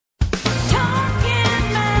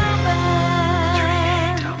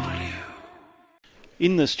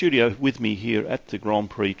In the studio with me here at the Grand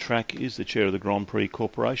Prix track is the chair of the Grand Prix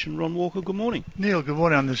Corporation, Ron Walker. Good morning. Neil, good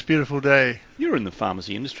morning on this beautiful day. You're in the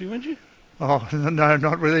pharmacy industry, weren't you? Oh, no,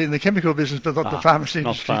 not really. In the chemical business, but not the pharmacy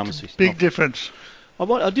industry. Not pharmacy. Big difference.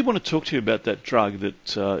 I did want to talk to you about that drug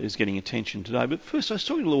that is getting attention today. But first, I was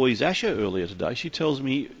talking to Louise Asher earlier today. She tells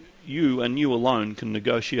me you and you alone can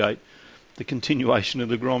negotiate the continuation of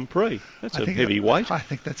the Grand Prix. That's a heavy weight. I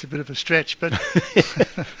think that's a bit of a stretch, but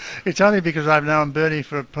it's only because I've known Bernie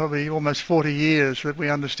for probably almost 40 years that we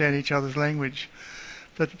understand each other's language.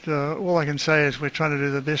 But all I can say is we're trying to do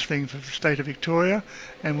the best thing for the state of Victoria,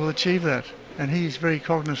 and we'll achieve that. And he's very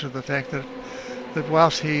cognizant of the fact that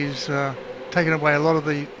whilst he's taken away a lot of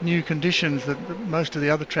the new conditions that most of the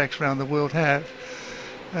other tracks around the world have,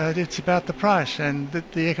 it's about the price and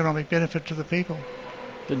the economic benefit to the people.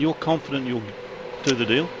 Then you're confident you'll do the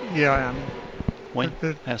deal? Yeah, I am. When?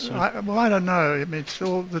 How soon? I don't know. I mean,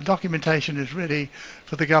 the documentation is ready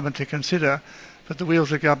for the government to consider, but the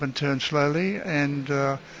wheels of government turn slowly, and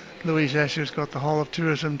Louise Asher's got the whole of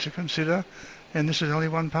tourism to consider, and this is only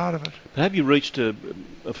one part of it. But have you reached a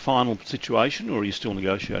final situation, or are you still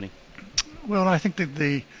negotiating? Well, I think that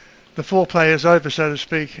the foreplay is over, so to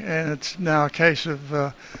speak, and it's now a case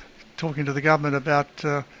of talking to the government about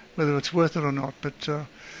whether it's worth it or not. But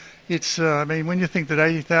I mean, when you think that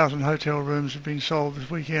 80,000 hotel rooms have been sold this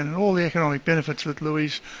weekend and all the economic benefits that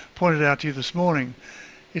Louise pointed out to you this morning,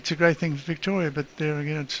 it's a great thing for Victoria, but there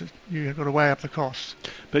again, you've got to weigh up the costs.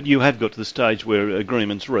 But you have got to the stage where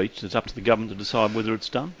agreement's reached. It's up to the government to decide whether it's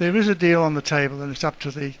done? There is a deal on the table, and it's up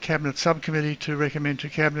to the Cabinet subcommittee to recommend to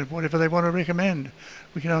Cabinet whatever they want to recommend.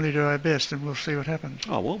 We can only do our best, and we'll see what happens.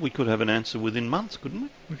 Oh, well, we could have an answer within months, couldn't we?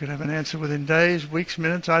 We could have an answer within days, weeks,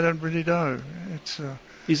 minutes. I don't really know.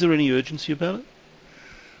 Is there any urgency about it?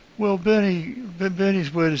 Well,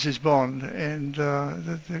 Bernie's word is his bond, and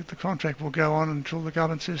the contract will go on until the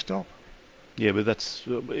government says stop. Yeah, but that's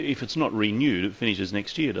if it's not renewed, it finishes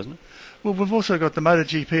next year, doesn't it? Well, we've also got the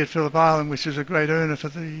MotoGP at Phillip Island, which is a great earner for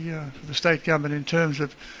the state government in terms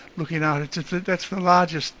of looking after it. That's the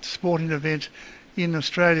largest sporting event in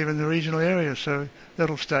Australia in the regional area, so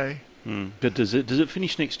that'll stay. But does it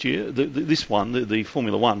finish next year? This one, the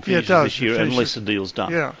Formula One, finishes this year unless the deal's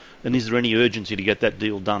done. Yeah. And is there any urgency to get that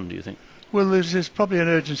deal done, do you think? Well, there's probably an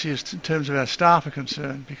urgency in terms of our staff are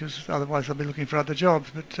concerned, because otherwise they'll be looking for other jobs.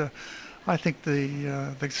 But I think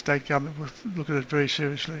the state government will look at it very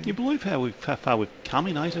seriously. You believe how far we've come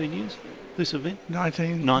in 18 years, this event?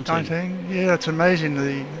 19. Yeah, it's amazing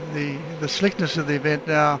the slickness of the event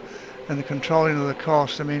now and the controlling of the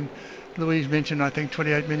cost. I mean, Louise mentioned, I think,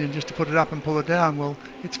 28 million just to put it up and pull it down. Well,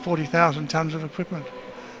 it's 40,000 tonnes of equipment.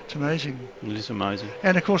 It's amazing. It is amazing.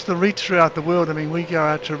 And, of course, the reach throughout the world. I mean, we go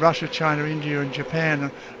out to Russia, China, India and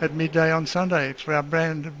Japan at midday on Sunday for our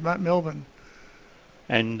brand of Melbourne.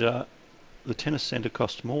 And the tennis centre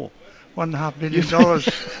costs more. $1.5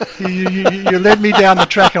 billion. you led me down the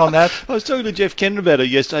track on that. I was talking to Jeff Kenner about it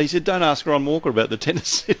yesterday. He said, don't ask Ron Walker about the tennis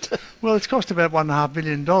centre. Well, it's cost about $1.5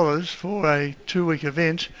 billion for a 2-week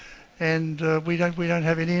event, and we don't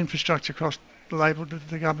have any infrastructure cost labelled to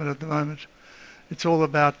the government at the moment. It's all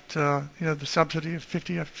about the subsidy of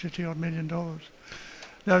 $50 odd million.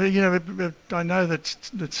 Now, I know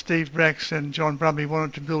that Steve Bracks and John Brumby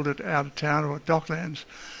wanted to build it out of town or at Docklands,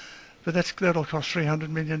 but that'll cost $300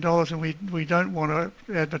 million, and we don't want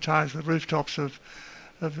to advertise the rooftops of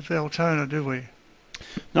Altona, do we?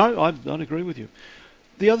 No, I'd agree with you.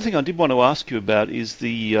 The other thing I did want to ask you about is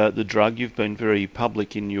the drug. You've been very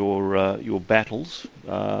public in your battles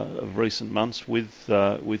of recent months with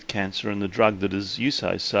cancer, and the drug that, as you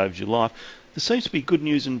say, saved your life. There seems to be good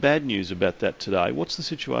news and bad news about that today. What's the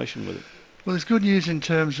situation with it? Well, there's good news in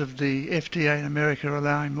terms of the FDA in America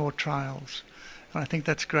allowing more trials. And I think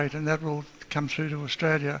that's great, and that will come through to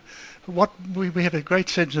Australia. But we have a great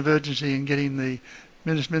sense of urgency in getting the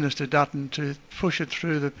Minister Dutton to push it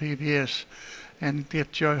through the PBS and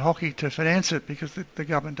get Joe Hockey to finance it, because the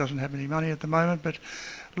government doesn't have any money at the moment. But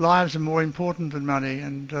lives are more important than money,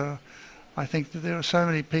 and I think that there are so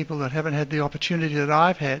many people that haven't had the opportunity that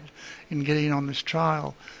I've had in getting on this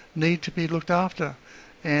trial need to be looked after.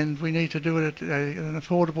 And we need to do it at an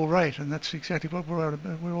affordable rate, and that's exactly what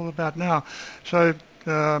we're all about now. So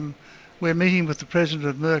we're meeting with the president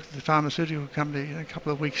of Merck, the pharmaceutical company, in a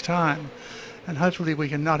couple of weeks' time, and hopefully we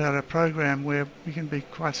can nut out a program where we can be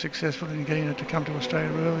quite successful in getting it to come to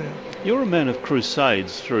Australia earlier. You're a man of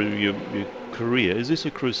crusades through your career. Is this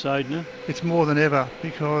a crusade now? It's more than ever,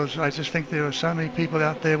 because I just think there are so many people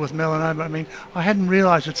out there with melanoma. I mean, I hadn't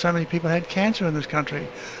realised that so many people had cancer in this country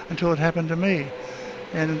until it happened to me.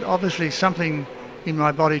 And obviously something in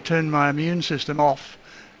my body turned my immune system off,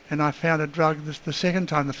 and I found a drug the second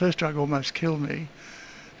time. The first drug almost killed me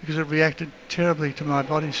because it reacted terribly to my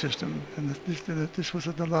body system, and this was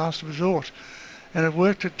at the last resort. And it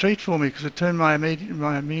worked a treat for me because it turned my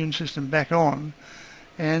immune system back on,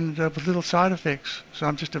 and with little side effects. So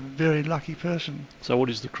I'm just a very lucky person. So what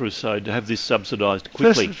is the crusade to have this subsidised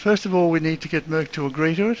quickly? First of all, we need to get Merck to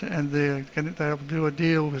agree to it, and they'll do a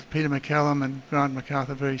deal with Peter McCallum and Grant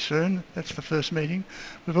MacArthur very soon. That's the first meeting.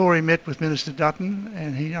 We've already met with Minister Dutton,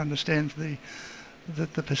 and he understands the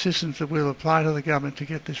persistence that we'll apply to the government to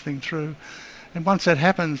get this thing through. And once that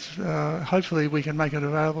happens, hopefully we can make it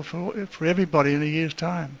available for everybody in a year's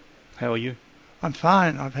time. How are you? I'm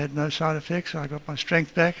fine. I've had no side effects. I got my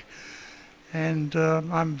strength back, and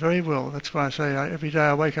I'm very well. That's why I say every day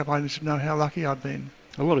I wake up, I just know how lucky I've been.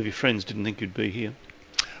 A lot of your friends didn't think you'd be here.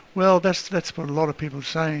 Well, that's what a lot of people are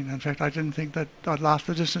saying. In fact, I didn't think that I'd last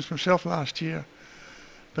the distance myself last year.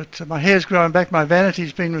 But my hair's growing back, my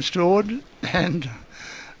vanity's been restored, and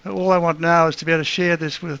all I want now is to be able to share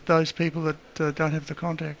this with those people that don't have the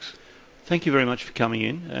contacts. Thank you very much for coming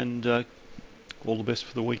in, and all the best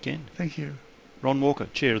for the weekend. Thank you. Ron Walker,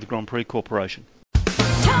 Chair of the Grand Prix Corporation.